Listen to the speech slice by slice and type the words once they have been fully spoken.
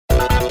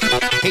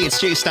Hey,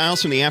 it's Jay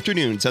Styles from the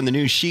afternoons on the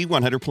new She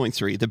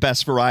 100.3, the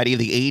best variety of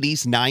the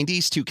 80s,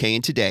 90s, 2K,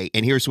 and today.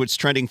 And here's what's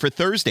trending for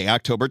Thursday,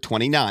 October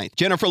 29th.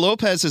 Jennifer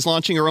Lopez is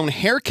launching her own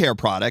hair care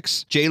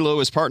products. J.Lo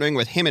is partnering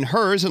with Him and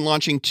Hers and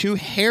launching 2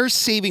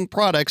 hair-saving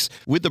products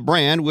with the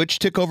brand, which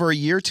took over a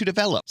year to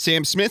develop.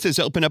 Sam Smith has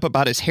opened up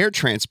about his hair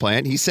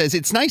transplant. He says,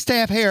 "It's nice to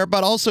have hair,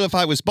 but also if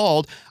I was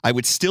bald, I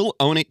would still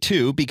own it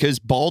too because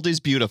bald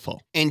is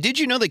beautiful." And did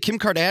you know that Kim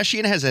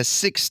Kardashian has a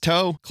 6th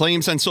toe?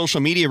 Claims on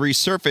social media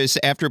resurfaced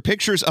after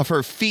pictures of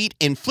her feet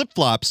in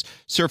flip-flops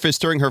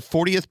surfaced during her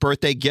 40th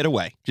birthday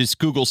getaway. Just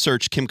Google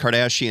search Kim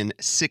Kardashian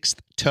 6th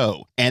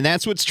toe. And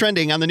that's what's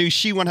trending on the new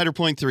She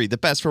 100.3, the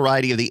best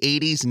variety of the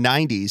 80s,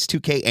 90s,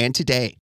 2K, and today.